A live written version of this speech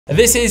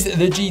This is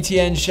the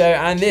GTN Show,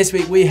 and this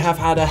week we have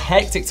had a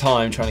hectic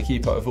time trying to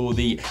keep up with all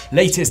the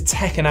latest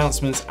tech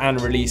announcements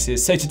and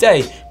releases. So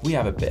today we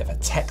have a bit of a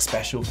tech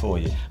special for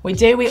you. We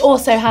do. We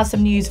also have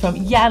some news from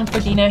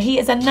Frodeno. He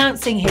is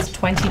announcing his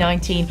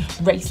 2019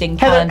 racing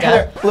calendar.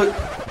 Heather, look,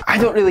 I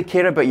don't really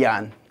care about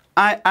Jan.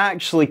 I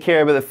actually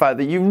care about the fact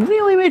that you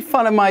really made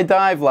fun of my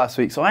dive last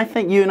week. So I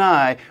think you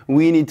and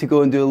we need to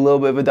go and do a little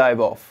bit of a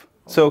dive off.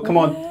 So come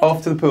on,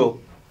 off to the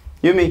pool.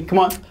 You and me, come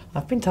on.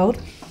 I've been told.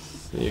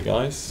 See you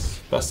guys.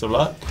 Best of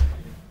luck.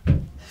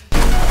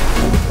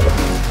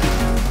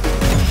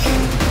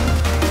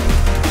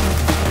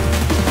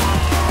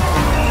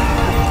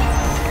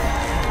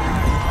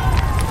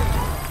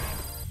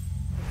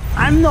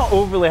 I'm not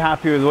overly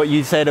happy with what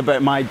you said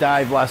about my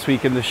dive last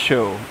week in the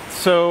show.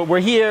 So we're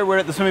here, we're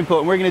at the swimming pool,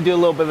 and we're going to do a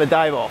little bit of a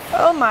dive off.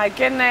 Oh my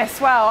goodness.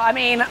 Well, I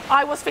mean,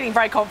 I was feeling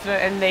very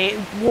confident in the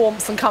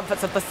warmth and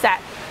comforts of the set.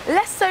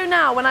 Less so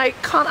now when I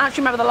can't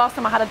actually remember the last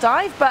time I had a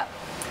dive, but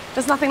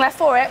there's nothing left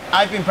for it.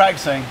 I've been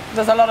practicing.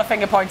 There's a lot of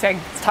finger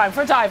pointing. It's time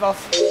for a dive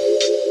off.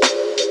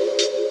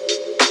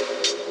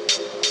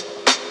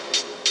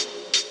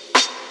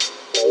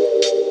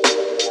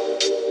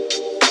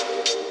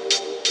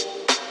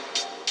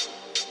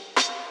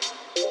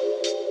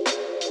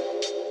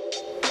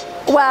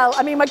 Well,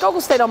 I mean, my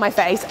goggles stayed on my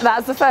face.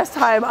 That's the first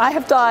time I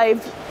have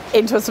dived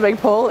into a swimming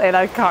pool in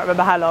I can't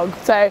remember how long.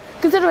 So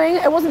considering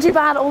it wasn't too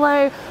bad,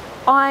 although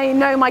I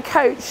know my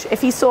coach,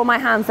 if he saw my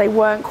hands, they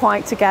weren't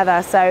quite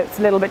together. So it's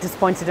a little bit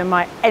disappointed in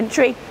my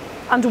entry.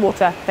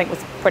 Underwater, I think, was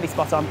pretty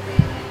spot on.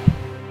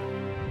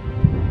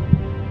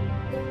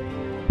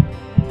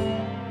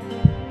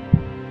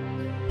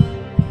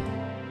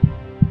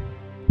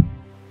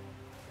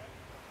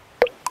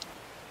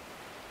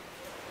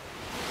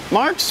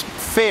 Mark's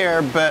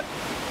fair, but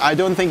I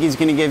don't think he's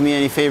going to give me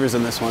any favours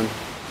on this one.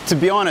 To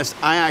be honest,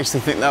 I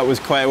actually think that was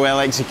quite a well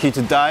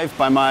executed dive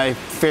by my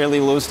fairly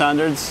low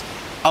standards.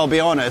 I'll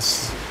be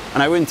honest,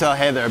 and I wouldn't tell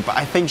Heather, but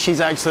I think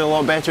she's actually a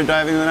lot better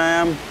diving than I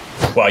am.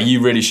 Wow,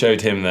 you really showed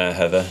him there,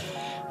 Heather.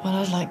 Well,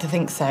 I'd like to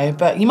think so,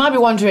 but you might be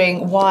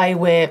wondering why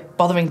we're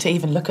bothering to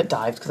even look at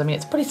dives, because I mean,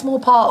 it's a pretty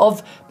small part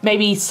of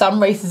maybe some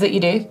races that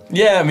you do.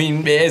 Yeah, I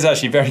mean, it is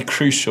actually very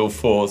crucial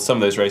for some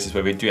of those races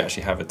where we do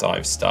actually have a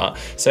dive start.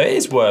 So it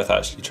is worth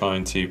actually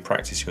trying to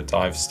practice your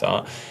dive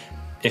start,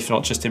 if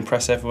not just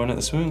impress everyone at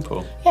the swimming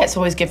pool. Yeah, it's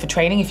always good for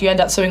training. If you end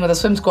up swimming with a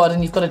swim squad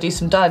and you've got to do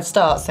some dive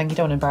starts, then you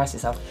don't want to embarrass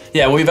yourself.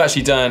 Yeah, well, we've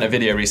actually done a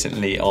video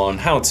recently on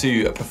how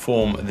to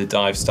perform the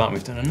dive start.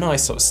 We've done a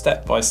nice sort of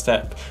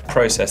step-by-step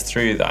process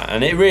through that.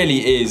 And it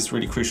really is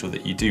really crucial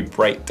that you do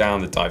break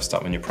down the dive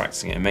start when you're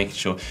practicing it and making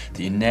sure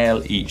that you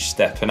nail each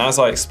step. And as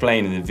I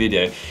explained in the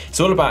video, it's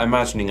all about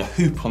imagining a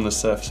hoop on the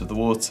surface of the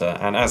water.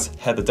 And as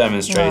Heather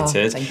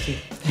demonstrated, thank you.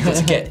 You've got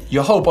to get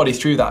your whole body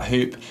through that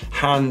hoop,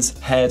 hands,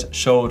 head,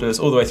 shoulders,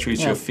 all the way through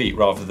to your feet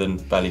rather than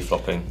belly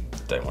flopping.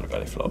 Don't want to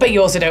belly flop. But you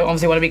also don't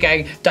obviously want to be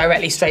going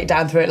directly straight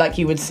down through it like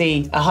you would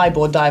see a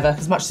highboard diver.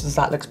 As much as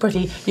that looks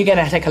pretty, you're going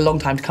to take a long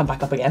time to come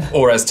back up again.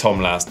 Or as Tom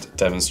last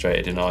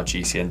demonstrated in our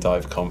GTN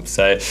dive comp.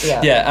 So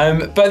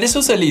but this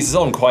also leads us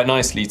on quite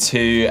nicely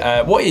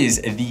to what is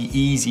the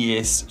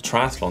easiest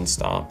triathlon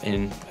start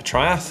in a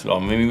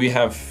triathlon. I mean, we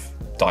have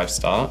dive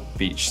start,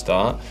 beach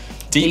start,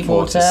 deep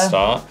water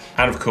start,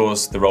 and of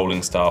course the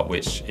rolling start,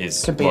 which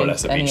is more or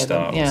less a beach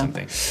start or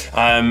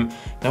something.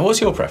 Now,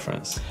 what's your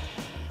preference?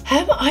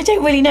 I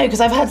don't really know,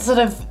 because I've had sort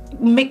of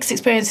mixed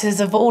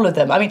experiences of all of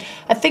them. I mean,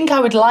 I think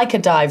I would like a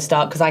dive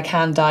start because I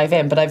can dive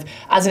in, but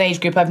as an age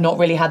group, I've not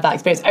really had that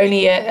experience.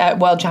 Only at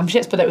World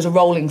Championships, but it was a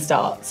rolling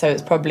start, so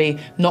it's probably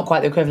not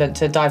quite the equivalent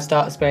to dive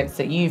start experience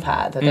that you've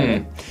had. I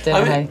don't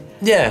know.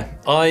 Yeah,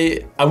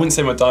 I wouldn't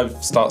say my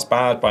dive start's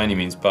bad by any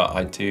means, but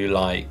I do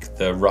like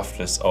the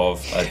roughness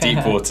of a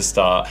deep water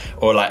start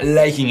or like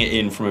legging it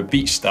in from a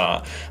beach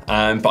start.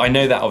 But I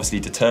know that obviously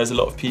deters a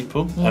lot of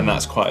people, and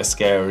that's quite a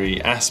scary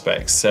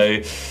aspect. So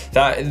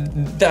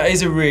that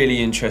is a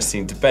really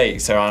interesting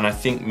debate. So, and I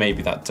think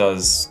maybe that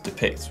does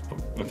depict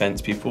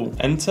events people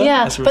enter.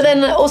 Yeah, but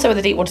then also with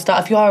the deep water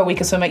start, if you are a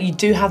weaker swimmer, you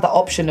do have the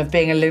option of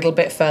being a little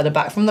bit further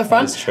back from the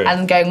front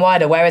and going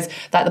wider. Whereas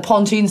like the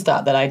pontoon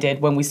start that I did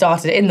when we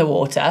started in the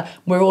water,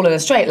 we're all in a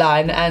straight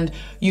line and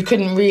you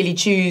couldn't really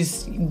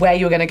choose where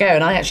you were going to go.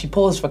 And I actually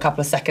paused for a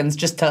couple of seconds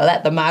just to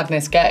let the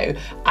madness go,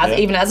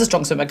 even as a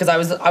strong swimmer, because I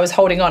was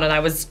holding on and I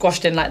was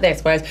squashed in like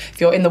this. Whereas if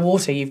you're in the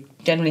water, you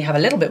generally have a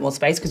little bit more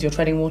space because you're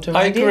treading water.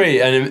 I agree,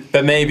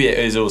 but maybe it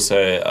is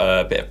also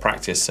a bit of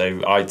practice.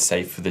 So I'd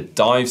say for the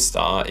dive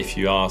start, if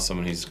you are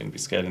someone who's going to be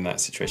scared in that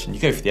situation, you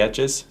go for the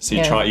edges. So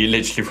you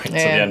literally wait till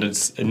the end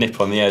and nip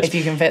on the edge. If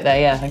you can fit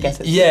there, I guess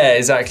it's... Yeah,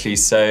 exactly.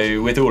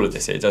 So with all of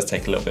this, it does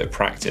take a little bit of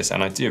practice,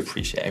 and I do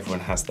appreciate everyone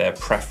has their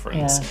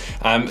preference.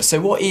 So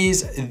what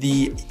is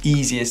the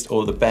easiest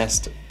or the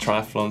best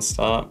triathlon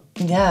start?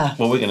 Yeah.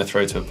 Well, we're going to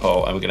throw to a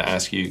poll and we're going to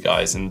ask you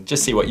guys and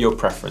just see what your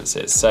preference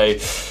is. So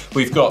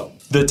we've got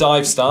the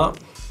dive start.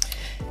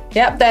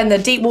 Yep, then the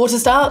deep water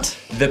start.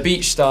 The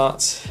beach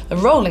start. The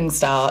rolling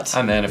start.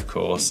 And then, of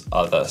course,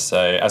 other. So,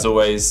 as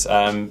always,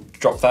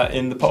 drop that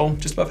in the poll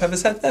just above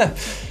Heather's head there.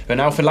 But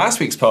now for last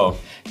week's poll.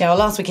 Yeah, well,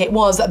 last week it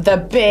was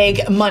the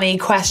big money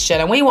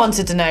question, and we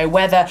wanted to know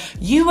whether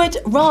you would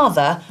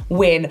rather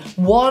win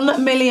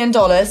 $1 million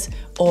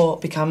or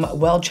become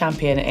world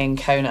champion in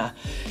Kona.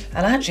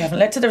 And I actually haven't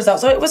looked at the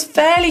results, so it was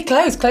fairly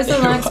closer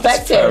than I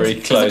expected.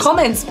 Very close. The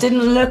comments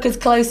didn't look as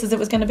close as it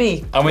was going to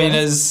be. I mean,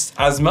 as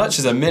much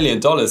as $1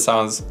 million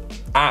sounds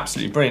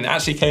absolutely brilliant, it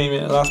actually came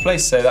in at last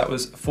place, so that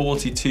was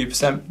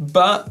 42%,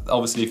 but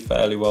obviously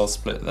fairly well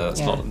split there.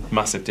 That's not a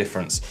massive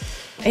difference.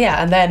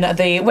 Yeah, and then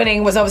the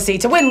winning was obviously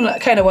to win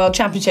Kona World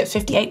Championships.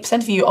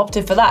 58% of you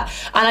opted for that.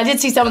 And I did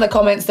see some of the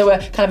comments that were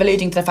kind of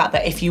alluding to the fact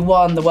that if you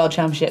won the World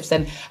Championships,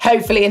 then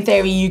hopefully, in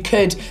theory, you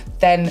could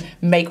then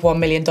make $1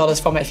 million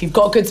from it if you've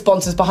got good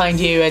sponsors behind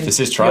you. And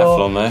this is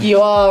triathlon, though. You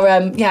are,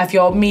 if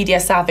you're media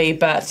savvy,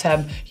 but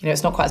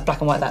it's not quite as black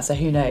and white that, so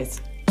who knows?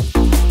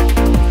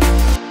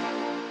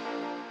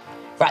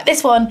 Right,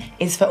 this one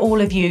is for all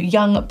of you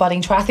young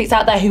budding triathletes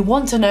out there who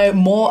want to know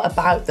more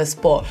about the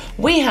sport.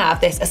 We have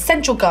this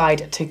essential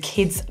guide to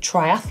kids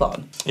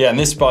triathlon. Yeah, and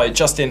this is by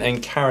Justin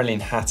and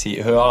Caroline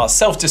Hattie, who are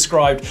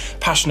self-described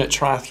passionate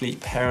triathlete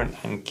parent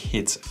and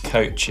kids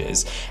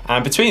coaches.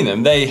 And between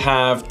them, they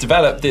have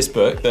developed this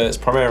book that's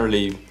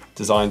primarily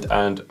designed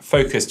and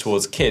focused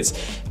towards kids,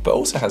 but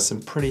also has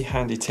some pretty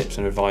handy tips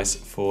and advice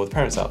for the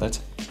parents out there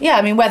too. Yeah,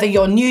 I mean, whether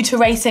you're new to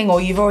racing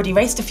or you've already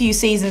raced a few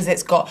seasons,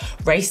 it's got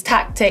race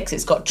tactics,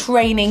 it's got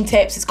training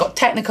tips, it's got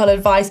technical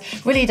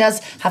advice, really does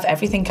have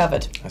everything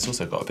covered. It's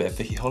also got a bit of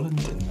Vicky Holland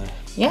in there.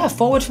 Yeah,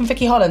 forward from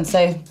Vicky Holland,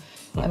 so,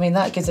 I mean,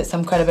 that gives it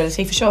some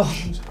credibility for sure.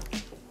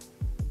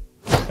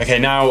 Okay,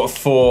 now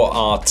for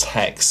our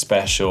tech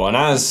special, and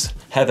as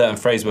Heather and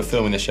Fraser were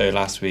filming the show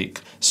last week,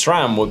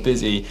 SRAM were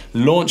busy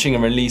launching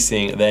and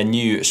releasing their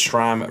new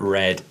SRAM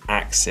RED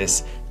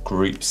Axis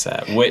group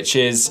set, which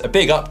is a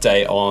big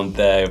update on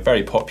their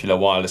very popular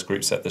wireless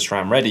group set, the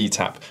SRAM RED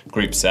eTAP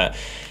group set.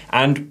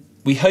 And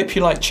we hope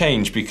you like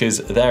change, because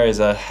there is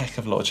a heck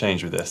of a lot of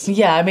change with this.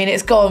 Yeah, I mean,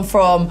 it's gone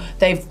from,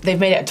 they've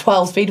made it a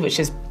 12 speed, which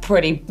is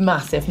pretty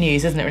massive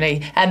news, isn't it,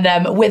 really?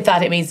 And with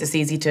that, it means it's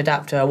easy to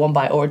adapt to a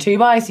 1x or a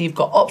 2x, so you've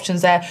got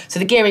options there. So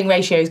the gearing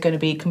ratio is going to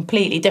be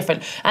completely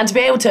different. And to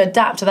be able to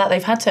adapt to that,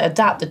 they've had to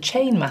adapt the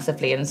chain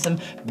massively, and some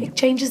big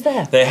changes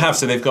there. They have,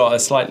 so they've got a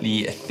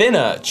slightly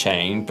thinner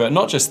chain, but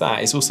not just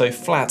that, it's also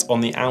flat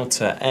on the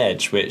outer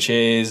edge, which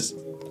is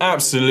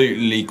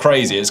absolutely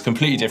crazy. It's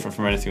completely different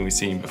from anything we've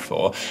seen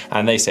before.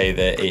 And they say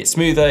that it's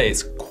smoother,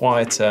 it's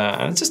quieter,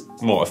 and it's just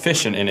more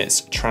efficient in its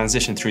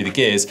transition through the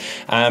gears.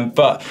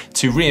 But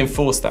to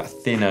reinforce that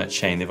thinner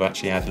chain, they've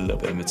actually added a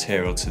little bit of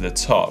material to the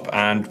top.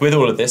 And with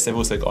all of this, they've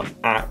also got an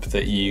app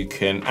that you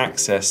can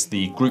access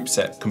the group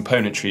set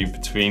componentry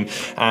between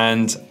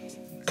and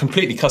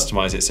completely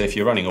customize it. So if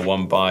you're running a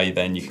 1x,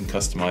 then you can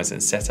customize it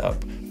and set it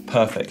up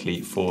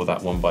perfectly for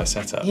that 1x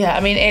setup. Yeah, I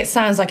mean, it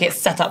sounds like it's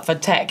set up for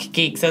tech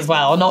geeks as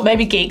well. Or not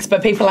maybe geeks,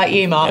 but people like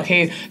you, Mark,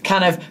 who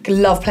kind of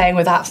love playing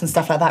with apps and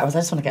stuff like that. Whereas I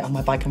just want to get on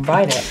my bike and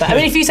ride it. But I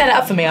mean, if you set it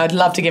up for me, I'd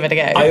love to give it a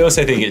go. I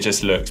also think it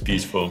just looks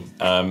beautiful.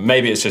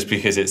 Maybe it's just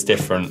because it's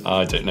different.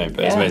 I don't know,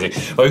 but it's amazing.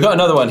 Well, we've got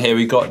another one here.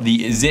 We've got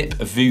the ZIPP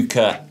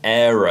Vuke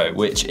Aero,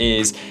 which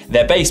is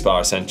their base bar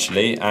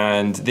essentially.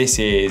 And this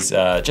is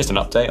just an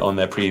update on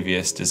their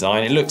previous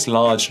design. It looks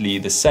largely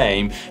the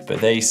same, but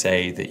they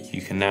say that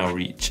you can now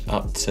reach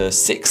up to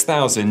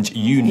 6,000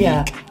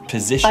 unique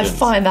positions. I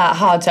find that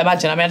hard to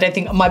imagine. I mean, I don't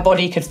think my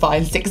body could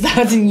find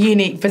 6,000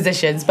 unique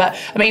positions, but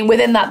I mean,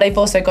 within that, they've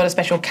also got a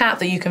special cap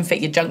that you can fit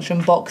your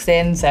junction box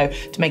in, so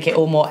to make it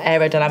all more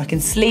aerodynamic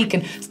and sleek.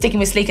 And sticking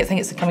with sleek, I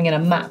think it's coming in a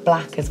matte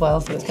black as well,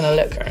 so it's going to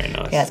look very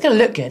nice. Yeah, it's going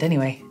to look good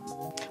anyway.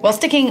 Well,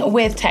 sticking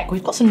with tech,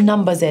 we've got some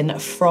numbers in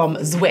from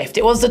Zwift.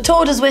 It was the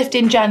Tour de Zwift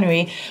in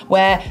January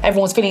where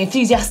everyone was feeling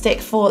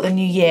enthusiastic for the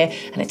new year,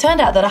 and it turned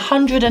out that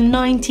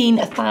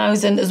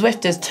 119,000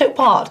 Zwifters took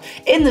part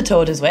in the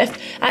Tour de Zwift.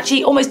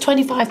 Actually, almost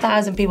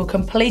 25,000 people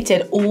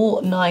completed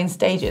all 9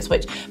 stages,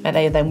 which meant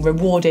they were then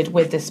rewarded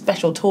with this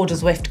special Tour de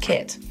Zwift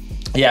kit.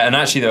 Yeah, and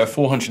actually there are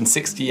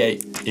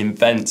 468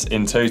 events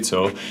in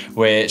total,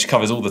 which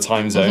covers all the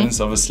time zones,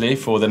 obviously,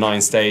 for the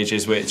 9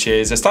 stages, which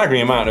is a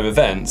staggering amount of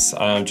events,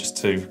 just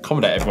to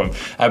accommodate everyone.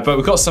 But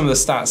we've got some of the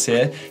stats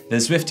here. The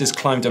Zwifters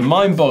climbed a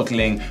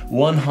mind-boggling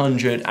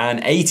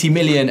 180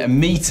 million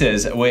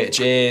meters, which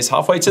is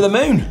halfway to the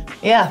moon.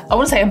 Yeah, I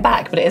want to say I'm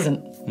back, but it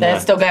isn't.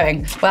 They're still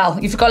going. Well,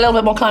 you've got a little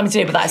bit more climbing to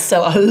do, but that's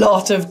still a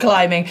lot of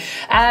climbing.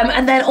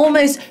 And then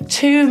almost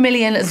 2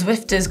 million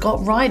Zwifters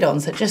got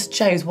ride-ons. It just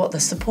shows what the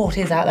support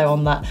is out there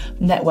on that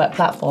network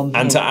platform.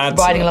 And to add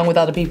riding along with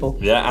other people.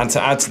 Yeah, and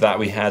to add to that,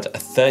 we had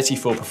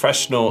 34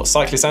 professional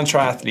cyclists and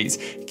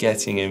triathletes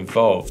getting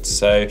involved.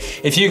 So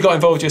if you got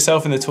involved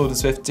yourself in the Tour de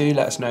Zwift, do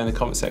let us know in the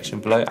comment section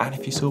below, and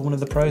if you saw one of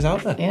the pros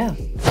out there. Yeah.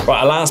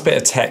 Right, our last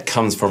bit of tech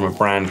comes from a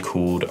brand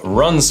called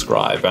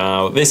RunScribe.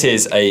 Now, this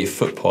is a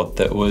foot pod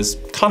that was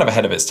kind of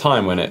ahead of its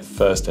time when it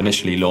first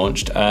initially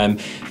launched,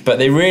 but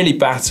they really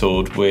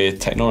battled with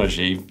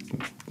technology,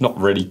 not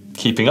really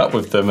keeping up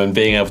with them and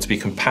being able to be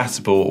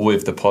compatible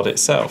with the pod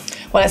itself.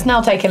 Well, it's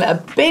now taken a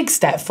big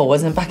step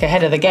forwards and back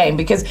ahead of the game,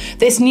 because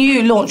this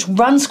new launch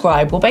Run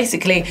Scribe will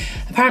basically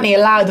apparently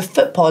allow the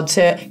foot pod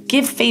to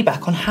give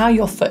feedback on how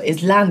your foot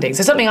is landing.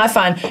 So something I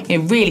find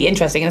really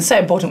interesting, and so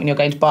important when you're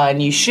going to buy a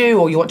new shoe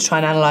or you want to try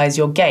and analyse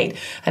your gait.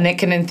 And it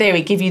can, in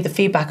theory, give you the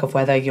feedback of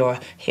whether you're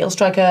a heel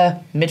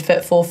striker,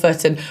 midfoot,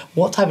 forefoot, and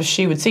what type of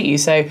shoe would suit you.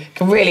 So it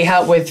can really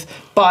help with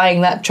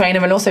buying that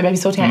trainer and also maybe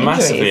sorting out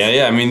Massively, injuries.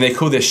 yeah. I mean, they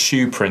call this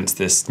shoe prints,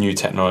 this new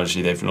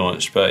technology they've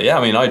launched. But yeah,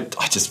 I mean, I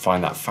just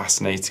find that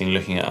fascinating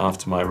looking at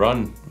after my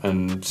run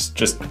and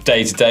just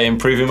day to day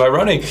improving my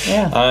running.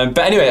 Yeah.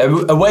 But anyway,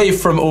 away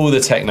from all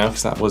the tech now,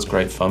 because that was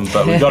great fun,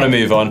 but we've got to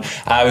move on.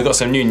 We've got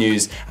some new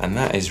news, and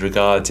that is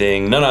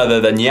regarding none other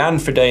than Jan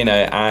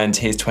Frodeno and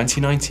his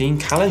 2019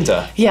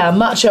 calendar. Yeah,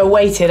 much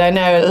awaited. I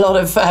know a lot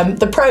of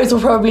the pros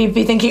will probably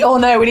be thinking, oh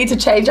no, we need to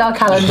change our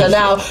calendar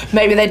now.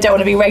 Maybe they don't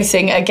want to be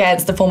racing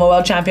against the former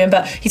world champion,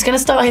 but he's going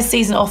to start his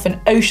season off in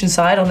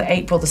Oceanside on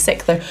April the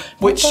 6th, though,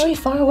 which very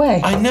far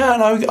away. I know,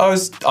 and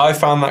I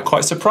found that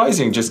quite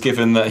surprising, just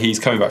given that he's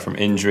coming back from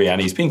injury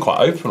and he's been quite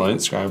open on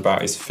Instagram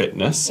about his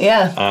fitness.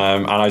 Yeah.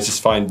 And I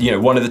just find,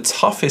 one of the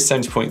toughest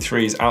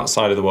 70.3s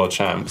outside of the world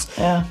champs.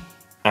 Yeah.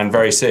 And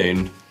very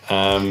soon.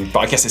 But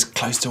I guess it's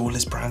close to all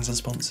his brands and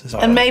sponsors.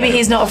 And maybe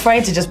he's not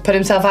afraid to just put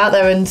himself out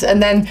there, and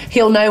then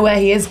he'll know where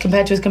he is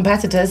compared to his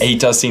competitors. He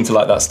does seem to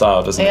like that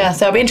style, doesn't he? Yeah,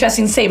 so it'll be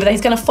interesting to see. But he's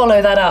going to follow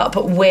that up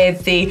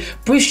with the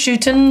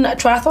Bruchschutten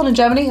Triathlon in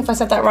Germany, if I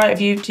said that right.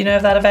 Do you know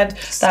of that event?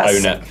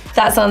 Own it.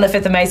 That's on the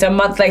 5th of May, so a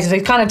month later. So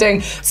he's kind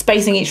of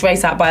spacing each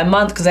race out by a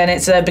month, because then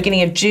it's the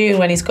beginning of June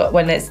when it's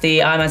the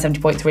Ironman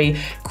 70.3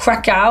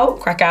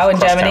 Krakow in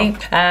Germany.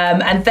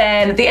 And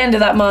then at the end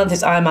of that month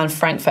is Ironman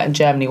Frankfurt in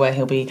Germany, where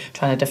he'll be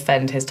trying to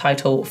defend his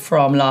title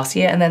from last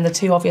year. And then the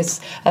two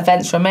obvious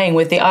events remain,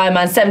 with the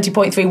Ironman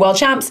 70.3 World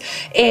Champs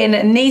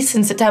in Nice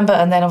in September,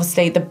 and then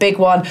obviously the big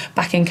one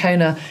back in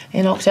Kona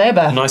in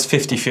October. A nice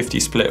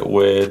 50-50 split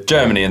with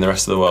Germany and the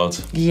rest of the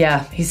world.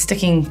 Yeah, he's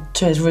sticking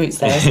to his roots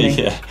there, isn't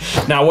he? Yeah.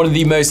 Now, one of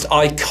the most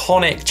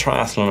iconic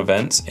triathlon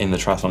events in the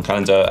triathlon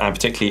calendar, and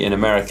particularly in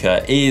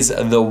America, is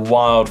the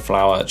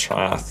Wildflower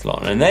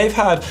Triathlon. And they've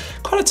had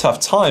quite a tough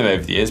time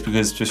over the years,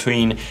 because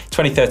between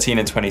 2013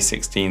 and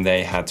 2016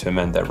 they had to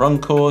amend their run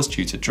course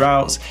due to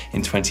droughts.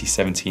 In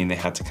 2017 they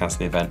had to cancel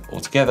the event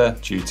altogether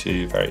due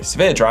to very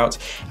severe drought,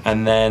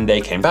 and then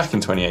they came back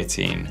in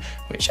 2018,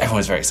 which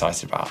everyone's very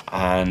excited about.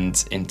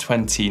 And in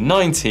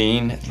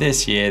 2019,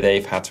 this year,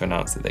 they've had to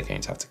announce that they're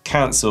going to have to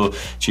cancel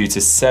due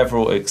to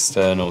several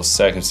external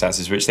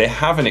circumstances, which they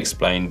haven't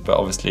explained, but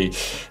obviously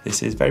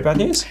this is very bad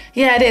news.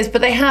 Yeah, it is,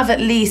 but they have at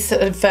least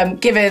sort of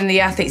given the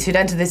athletes who'd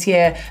entered this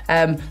year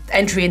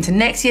entry into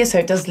next year, so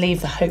it does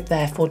leave the hope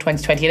there for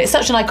 2020. And it's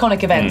such an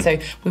iconic event, so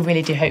we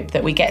really do hope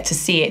that we get to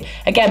see it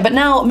again. But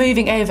now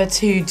moving over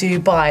to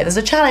Dubai, there's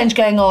a challenge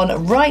going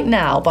on right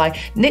now by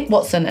Nick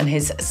Watson and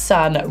his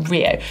son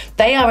Rio.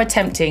 They are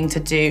attempting to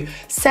do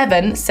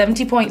 7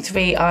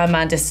 70.3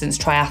 Ironman distance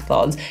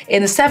triathlons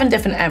in the 7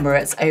 different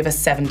Emirates over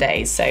 7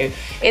 days. So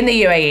in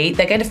the UAE,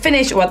 they're going to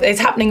finish, well, it's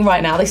happening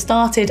right now. They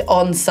started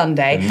on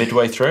Sunday. They're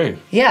midway through.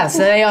 Yeah, so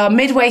they are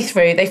midway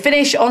through. They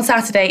finish on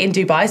Saturday in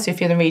Dubai, so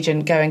if you're in the region,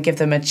 go and give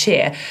them a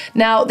cheer.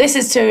 Now, this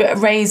is to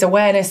raise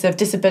awareness of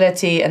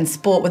disability and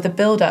sport with the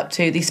build-up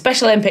to the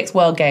Special Olympics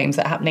World Games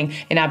that are happening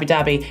in Abu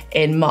Dhabi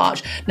in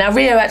March. Now,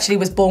 Rio actually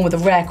was born with a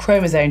rare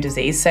chromosome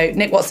disease, so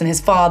Nick Watson, his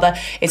father,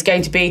 is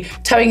going to be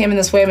towing him in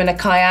the swim in a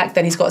kayak,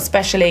 then he's got a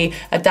specially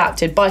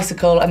adapted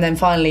bicycle, and then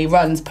finally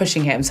runs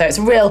pushing him. So it's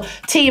a real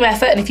team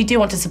effort, and if you do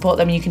want to support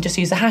them, you can just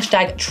use the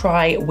hashtag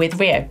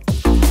 #TryWithRio.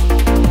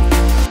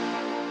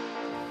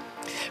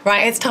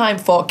 Right, it's time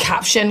for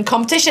caption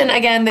competition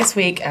again this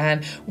week,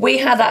 and we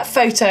had that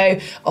photo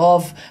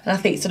of an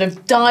athlete sort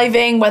of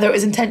diving, whether it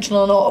was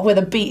intentional or not, with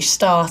a beach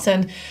start,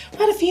 and we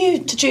had a few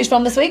to choose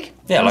from this week.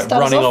 Yeah, like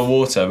running on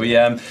water. We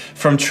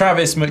from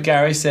Travis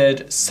McGarry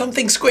said,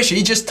 "Something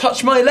squishy just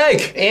touched my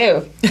leg."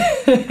 Ew.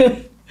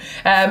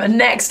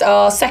 Next,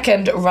 our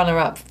second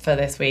runner-up for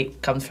this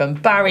week comes from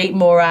Barry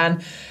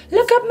Moran.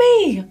 Look at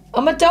me,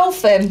 I'm a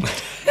dolphin.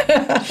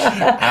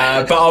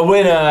 But our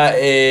winner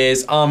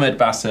is Ahmed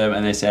Bassam,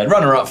 and they said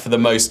runner-up for the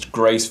most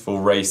graceful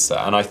racer.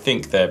 And I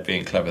think they're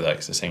being clever there,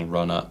 because they're saying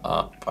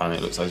runner-up, and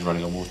it looks like he's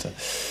running on water.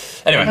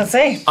 Anyway, Let's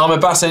see. Ahmed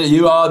Bassam,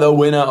 you are the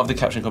winner of the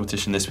caption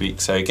competition this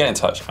week, so get in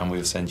touch and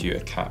we'll send you a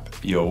cap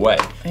your way.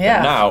 Yeah.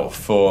 But now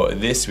for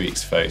this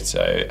week's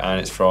photo, and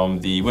it's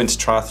from the Winter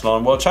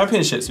Triathlon World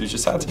Championships we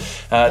just had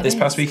this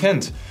past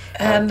weekend.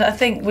 And I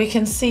think we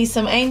can see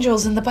some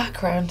angels in the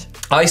background.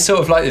 I sort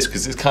of like this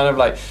because it's kind of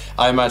like,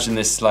 I imagine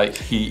this like,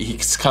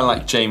 he's kind of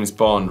like James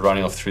Bond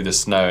running off through the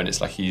snow, and it's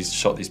like he's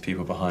shot these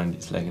people behind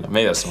his leg.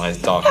 Maybe that's why it's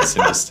dark and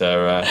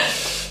sinister.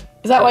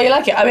 Is that why you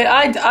like it? I mean,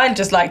 I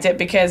just liked it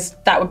because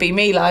that would be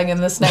me lying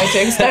in the snow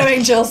doing snow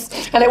angels,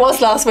 and it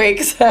was last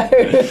week, so...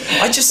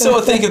 I just sort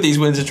of think of these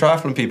winter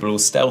triathlon people all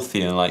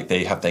stealthy, and like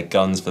they have their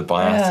guns for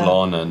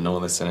biathlon and all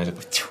this, and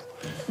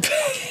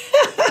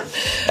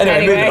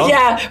Anyway, moving on.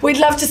 Yeah, we'd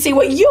love to see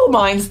what your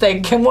minds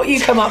think and what you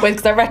come up with,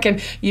 because I reckon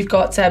you've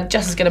got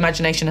just as good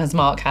imagination as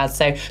Mark has.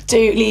 So do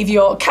leave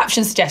your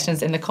caption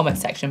suggestions in the comment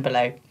section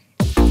below.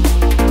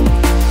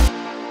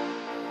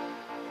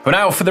 Well,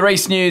 now for the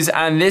race news,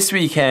 and this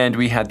weekend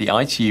we had the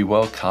ITU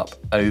World Cup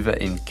over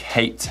in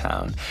Cape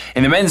Town.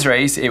 In the men's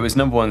race, it was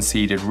 #1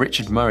 seeded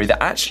Richard Murray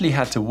that actually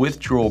had to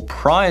withdraw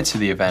prior to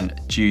the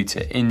event due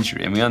to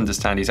injury, and we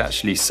understand he's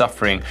actually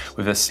suffering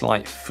with a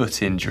slight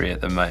foot injury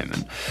at the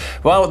moment.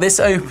 Well,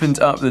 this opened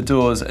up the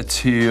doors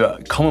to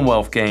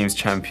Commonwealth Games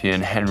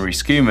champion Henry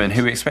Schoeman,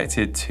 who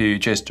expected to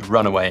just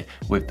run away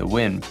with the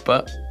win,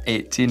 but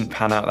it didn't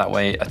pan out that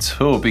way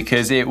at all,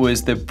 because it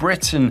was the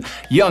Britain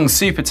young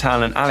super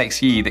talent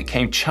Alex Yee that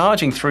came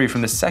charging through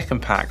from the second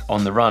pack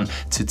on the run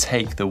to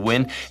take the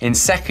win. In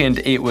second,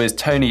 it was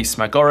Tony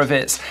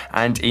Smagorovitz,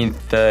 and in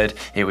third,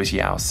 it was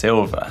Yao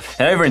Silva.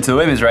 And over into the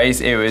women's race,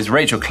 it was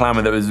Rachel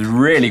Clammer that was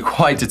really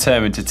quite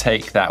determined to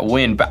take that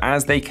win, but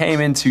as they came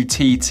into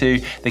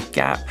T2, the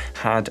gap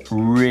had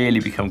really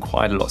become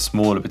quite a lot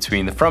smaller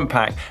between the front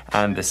pack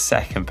and the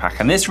second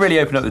pack. And this really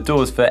opened up the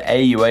doors for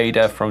Ei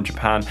Ueda from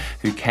Japan,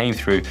 who came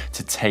through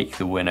to take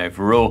the win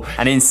overall.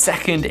 And in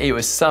second, it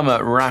was Summer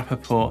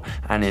Rappaport,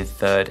 and in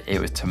third, it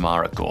was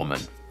Tamara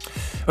Gorman.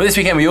 Well, this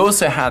weekend we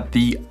also had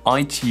the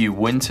ITU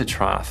Winter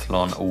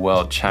Triathlon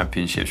World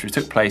Championships, which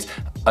took place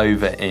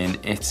over in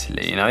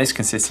Italy. Now, this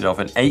consisted of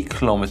an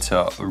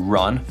 8-kilometer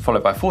run,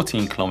 followed by a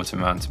 14-kilometer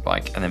mountain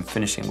bike, and then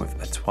finishing with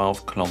a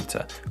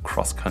 12-kilometer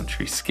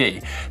cross-country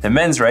ski. The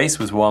men's race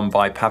was won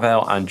by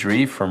Pavel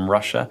Andreev from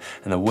Russia,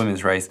 and the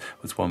women's race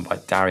was won by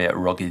Daria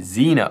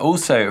Rogozina,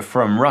 also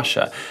from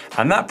Russia.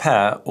 And that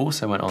pair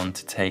also went on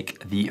to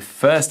take the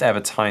first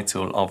ever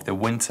title of the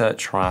Winter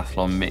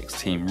Triathlon Mixed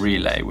Team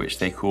Relay, which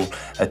they call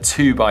a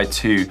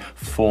 2x2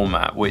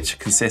 format, which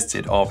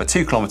consisted of a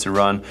 2-kilometer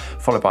run,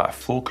 followed by a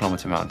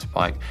 4-kilometer mountain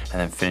bike, and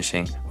then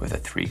finishing with a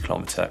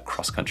 3-kilometer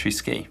cross-country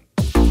ski.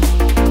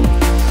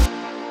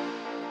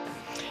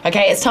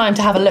 Okay, it's time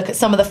to have a look at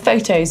some of the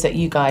photos that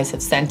you guys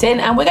have sent in,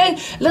 and we're going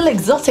a little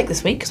exotic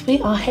this week because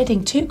we are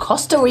heading to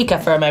Costa Rica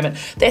for a moment.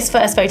 This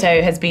first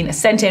photo has been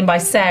sent in by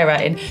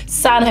Sarah in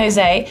San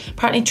Jose,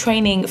 apparently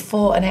training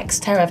for an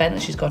Xterra event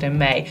that she's got in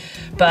May,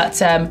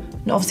 but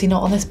obviously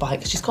not on this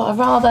bike. She's got a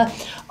rather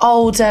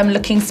old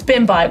looking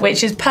spin bike,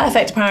 which is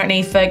perfect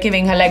apparently for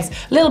giving her legs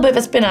a little bit of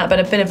a spin out, but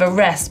a bit of a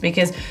rest,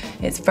 because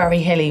it's very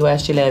hilly where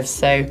she lives.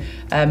 So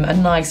a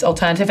nice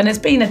alternative, and it's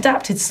been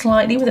adapted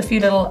slightly with a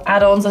few little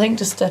add-ons, I think,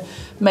 just to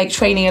make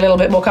training a little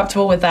bit more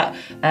comfortable with that.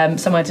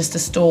 Somewhere just to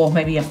store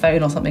maybe a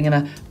phone or something in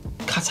a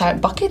cut-out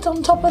bucket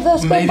on top of the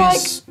spin bike.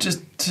 Maybe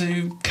just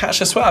to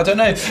catch a sweat, I don't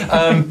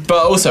know.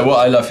 But also what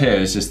I love here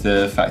is just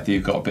the fact that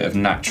you've got a bit of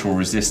natural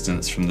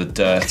resistance from the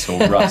dirt or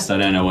rust. I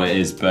don't know what it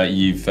is, but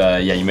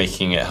you're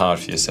making it hard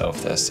for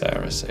yourself there,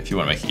 Sarah. So if you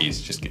want to make it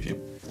easy, just give your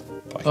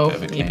bike a bit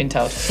of a clean. You've been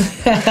told.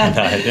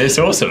 No, it's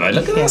awesome, mate.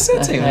 Look at that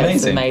setting, amazing.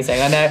 It's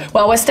amazing, I know.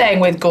 Well, we're staying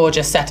with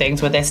gorgeous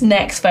settings with this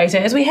next photo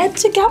as we head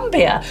to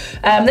Gambia.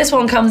 This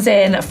one comes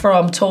in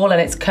from Tall, and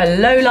it's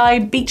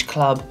Kalolai Beach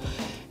Club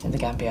in the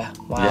Gambia.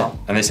 Wow. Yeah.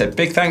 And they said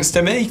big thanks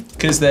to me,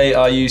 because they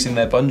are using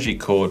their bungee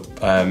cord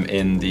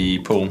in the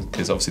pool,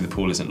 because obviously the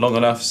pool isn't long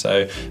enough,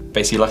 so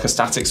basically like a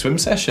static swim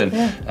session.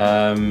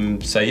 Yeah.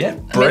 So yeah,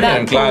 brilliant. I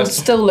mean, that pool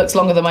still looks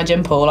longer than my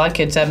gym pool. I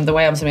could, the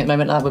way I'm swimming at the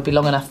moment, that would be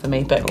long enough for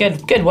me, but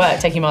good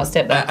work taking Mark's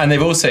tip there. And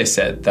they've also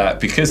said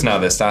that because now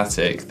they're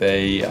static,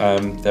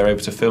 they're able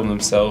to film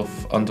themselves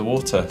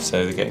underwater,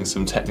 so they're getting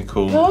some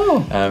technical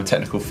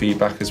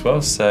feedback as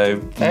well.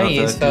 So very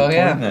useful,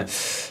 yeah.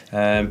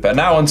 But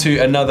now on to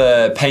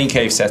another pain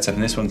cave setup,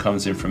 and this one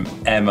comes in from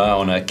Emma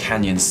on a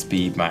Canyon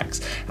Speed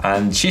Max.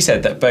 And she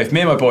said that both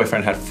me and my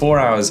boyfriend had 4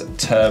 hours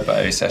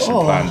turbo session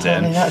planned in.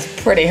 I mean,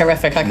 that's pretty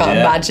horrific. I can't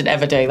imagine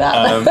ever doing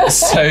that.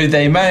 So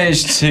they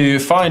managed to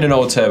find an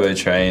old turbo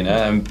trainer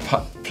and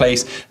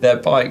place their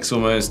bikes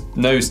almost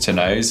nose to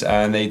nose,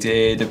 and they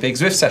did a big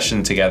Zwift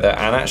session together.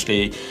 And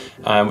actually,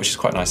 which is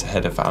quite nice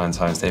ahead of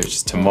Valentine's Day, which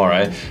is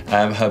tomorrow,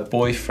 her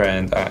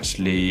boyfriend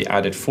actually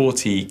added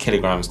 40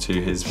 kilograms to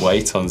his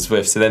weight on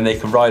Zwift, so then they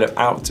can ride up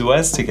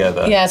outdoors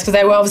together. Yes,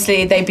 because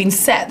they've been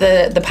set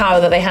the power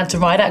that they had to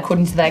ride at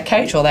according to their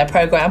coach or their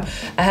program.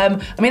 I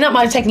mean, that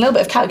might have taken a little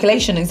bit of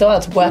calculation as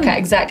well to work out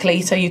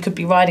exactly, so you could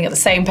be riding at the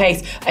same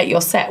pace at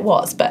your set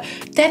watts, but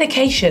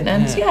dedication,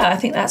 and yeah, I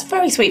think that's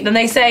very sweet. Then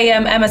they say,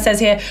 Emma says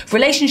here,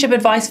 relationship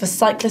advice for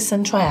cyclists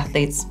and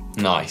triathletes.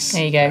 Nice.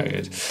 There you go. Very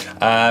good.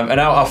 And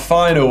now our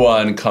final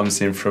one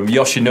comes in from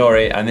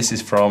Yoshinori, and this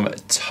is from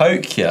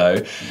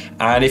Tokyo.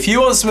 And if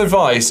you want some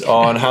advice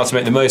on how to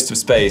make the most of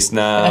space,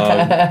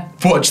 now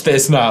watch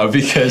this now,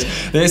 because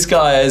this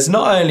guy has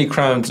not only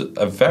crammed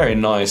a very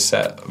nice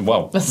array of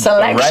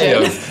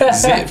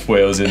ZIPP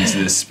wheels into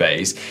this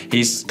space,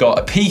 he's got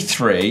a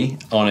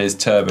P3 on his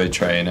turbo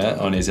trainer,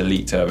 on his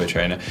elite turbo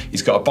trainer.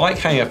 He's got a bike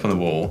hanging up on the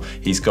wall.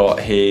 He's got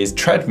his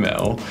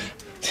treadmill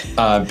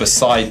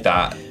beside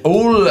that,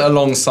 all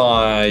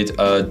alongside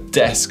a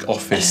desk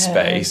office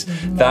space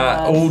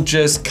that all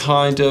just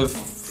kind of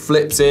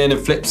flips in and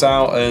flips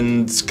out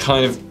and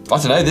kind of, I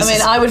don't know.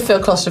 I would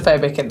feel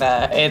claustrophobic in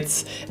there.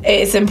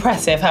 It's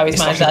impressive how he's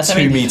managed like that.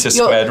 a 2 metre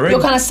squared room.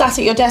 You're kind of sat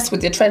at your desk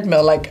with your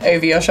treadmill like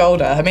over your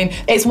shoulder. I mean,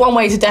 it's one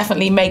way to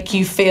definitely make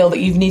you feel that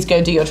you need to go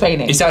and do your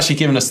training. It's actually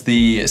given us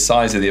the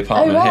size of the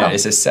apartment wow. here.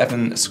 It's a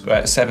 7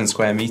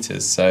 square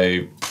meters,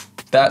 so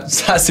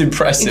that's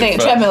impressive. You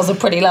think treadmills are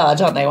pretty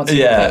large, aren't they? Once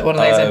you put one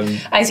of those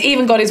in. And he's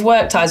even got his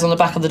work ties on the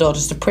back of the door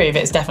just to prove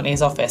it's definitely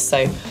his office.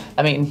 So,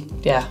 I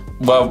mean, yeah.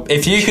 Well,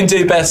 if you can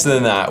do better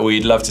than that,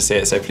 we'd love to see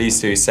it. So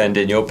please do send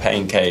in your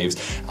pain caves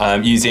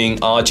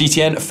using our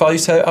GTN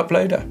photo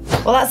uploader.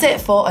 Well, that's it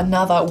for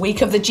another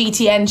week of the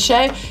GTN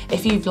show.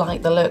 If you've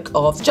liked the look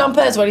of the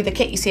jumpers or any of the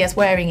kit you see us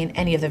wearing in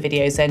any of the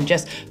videos, then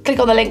just click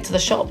on the link to the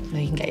shop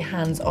and you can get your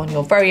hands on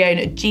your very own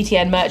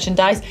GTN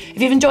merchandise.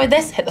 If you've enjoyed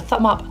this, hit the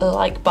thumb up,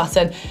 like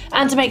button.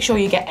 And to make sure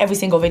you get every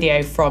single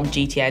video from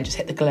GTN, just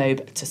hit the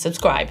globe to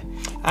subscribe.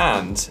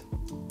 And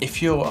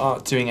if you are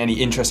doing any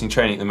interesting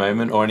training at the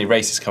moment or any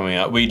races coming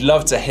up, we'd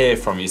love to hear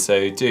from you.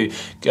 So do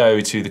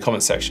go to the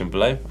comment section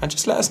below and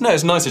just let us know.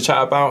 It's nice to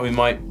chat about. We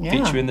might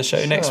feature you in the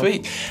show next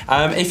week.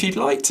 If you'd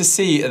like to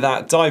see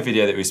that dive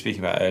video that we were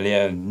speaking about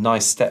earlier, a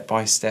nice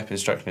step-by-step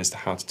instruction as to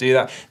how to do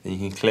that, then you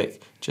can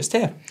click just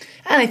here.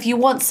 And if you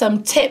want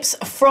some tips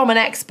from an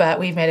expert,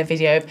 we've made a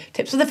video of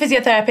tips for the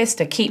physiotherapist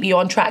to keep you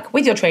on track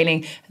with your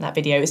training, and that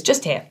video is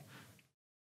just here.